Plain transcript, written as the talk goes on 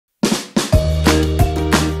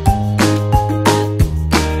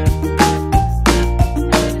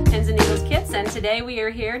today we are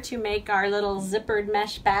here to make our little zippered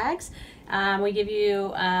mesh bags. We give you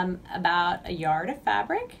about a yard of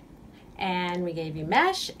fabric, and we gave you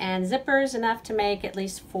mesh and zippers enough to make at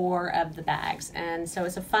least 4 of the bags. And so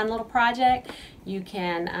it's a fun little project. You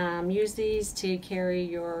can use these to carry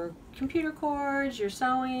your computer cords, your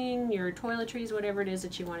sewing, your toiletries, whatever it is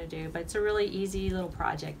that you want to do. But it's a really easy little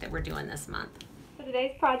project that we're doing this month. So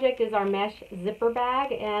today's project is our mesh zipper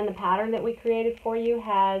bag, and the pattern that we created for you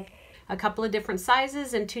has a couple of different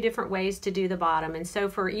sizes and 2 different ways to do the bottom. And so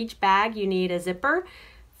for each bag you need a zipper,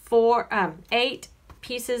 8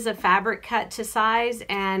 pieces of fabric cut to size,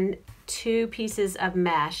 and 2 pieces of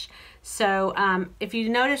mesh. So if you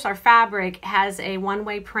notice, our fabric has a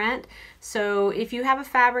one-way print. So if you have a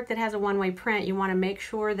fabric that has a one-way print, you want to make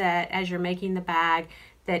sure that as you're making the bag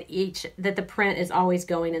that the print is always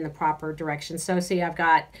going in the proper direction. So see, I've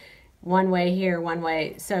got one way here, one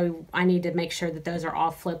way, so I need to make sure that those are all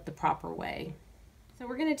flipped the proper way. So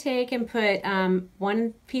we're going to take and put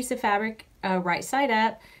 1 piece of fabric right side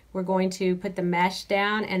up. We're going to put the mesh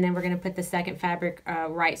down, and then we're going to put the second fabric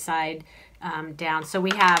right side down. So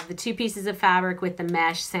we have the 2 pieces of fabric with the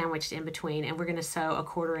mesh sandwiched in between, and we're going to sew a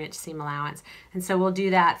 1/4 inch seam allowance. And so we'll do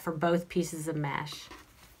that for both pieces of mesh.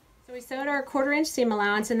 So we sewed our 1/4 inch seam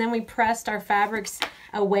allowance, and then we pressed our fabrics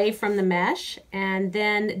away from the mesh, and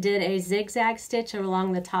then did a zigzag stitch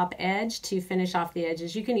along the top edge to finish off the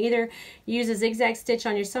edges. You can either use a zigzag stitch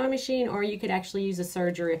on your sewing machine, or you could actually use a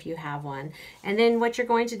serger if you have one. And then what you're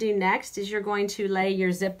going to do next is you're going to lay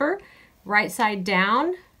your zipper right side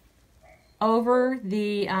down over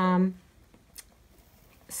the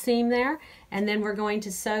seam there, and then we're going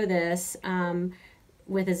to sew this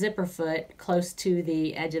with a zipper foot close to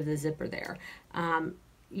the edge of the zipper there.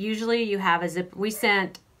 Usually you have a zipper. We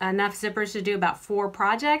sent enough zippers to do about 4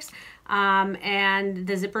 projects, and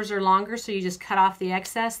the zippers are longer, so you just cut off the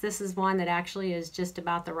excess. This is one that actually is just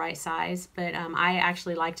about the right size, but I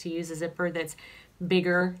actually like to use a zipper that's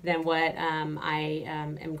bigger than what I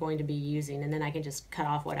am going to be using, and then I can just cut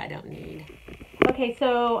off what I don't need. Okay,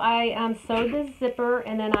 so I sewed the zipper,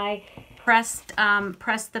 and then I pressed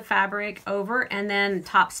the fabric over, and then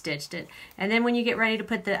top stitched it. And then when you get ready to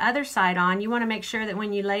put the other side on, you want to make sure that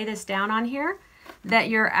when you lay this down on here, that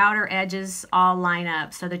your outer edges all line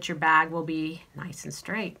up so that your bag will be nice and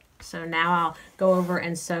straight. So now I'll go over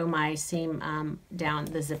and sew my seam down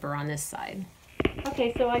the zipper on this side.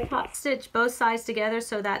 Okay, so I top stitched both sides together,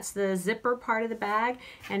 so that's the zipper part of the bag.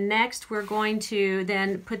 And next we're going to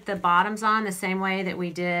then put the bottoms on the same way that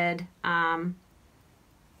we did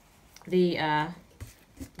the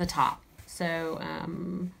top. So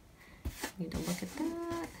need to look at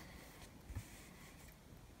that.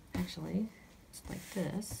 Actually, it's like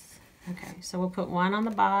this. Okay, so we'll put one on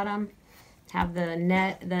the bottom, have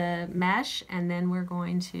the mesh, and then we're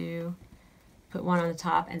going to put one on the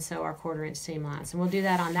top and sew our 1/4 inch seam allowance. And we'll do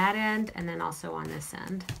that on that end and then also on this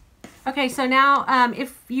end. Okay, so now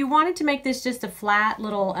if you wanted to make this just a flat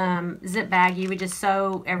little zip bag, you would just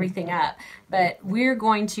sew everything up. But we're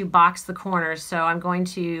going to box the corners, so I'm going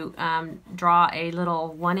to draw a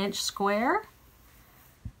little 1-inch square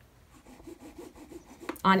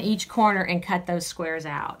on each corner and cut those squares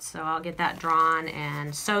out. So I'll get that drawn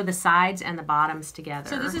and sew the sides and the bottoms together.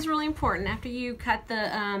 So this is really important. After you cut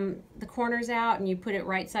the corners out and you put it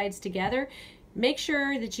right sides together, make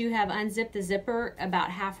sure that you have unzipped the zipper about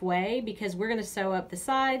halfway, because we're going to sew up the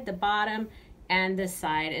side, the bottom, and this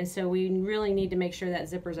side. And so we really need to make sure that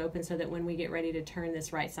zipper's open so that when we get ready to turn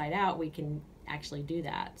this right side out, we can actually do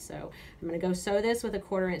that. So I'm going to go sew this with a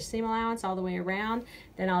 1/4 inch seam allowance all the way around.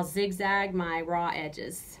 Then I'll zigzag my raw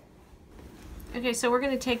edges. Okay, so we're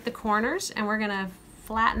going to take the corners and we're going to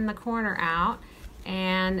flatten the corner out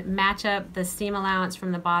and match up the seam allowance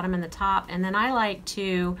from the bottom and the top. And then I like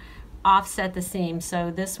to offset the seam, so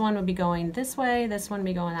this one would be going this way, this one would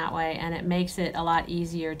be going that way, and it makes it a lot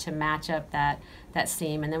easier to match up that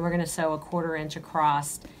seam. And then we're going to sew a 1/4 inch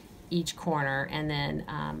across each corner and then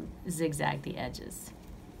zigzag the edges.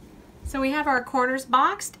 So we have our corners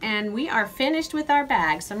boxed and we are finished with our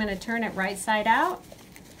bag. So I'm going to turn it right side out,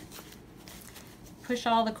 push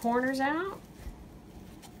all the corners out,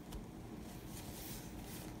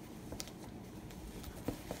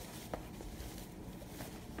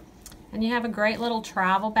 and you have a great little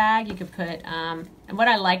travel bag. You could put, what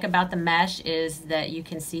I like about the mesh is that you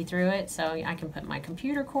can see through it. So I can put my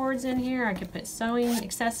computer cords in here. I could put sewing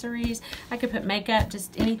accessories. I could put makeup,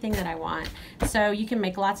 just anything that I want. So you can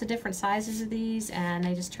make lots of different sizes of these, and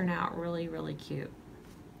they just turn out really, really cute.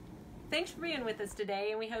 Thanks for being with us today,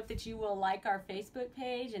 and we hope that you will like our Facebook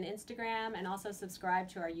page and Instagram, and also subscribe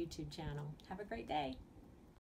to our YouTube channel. Have a great day.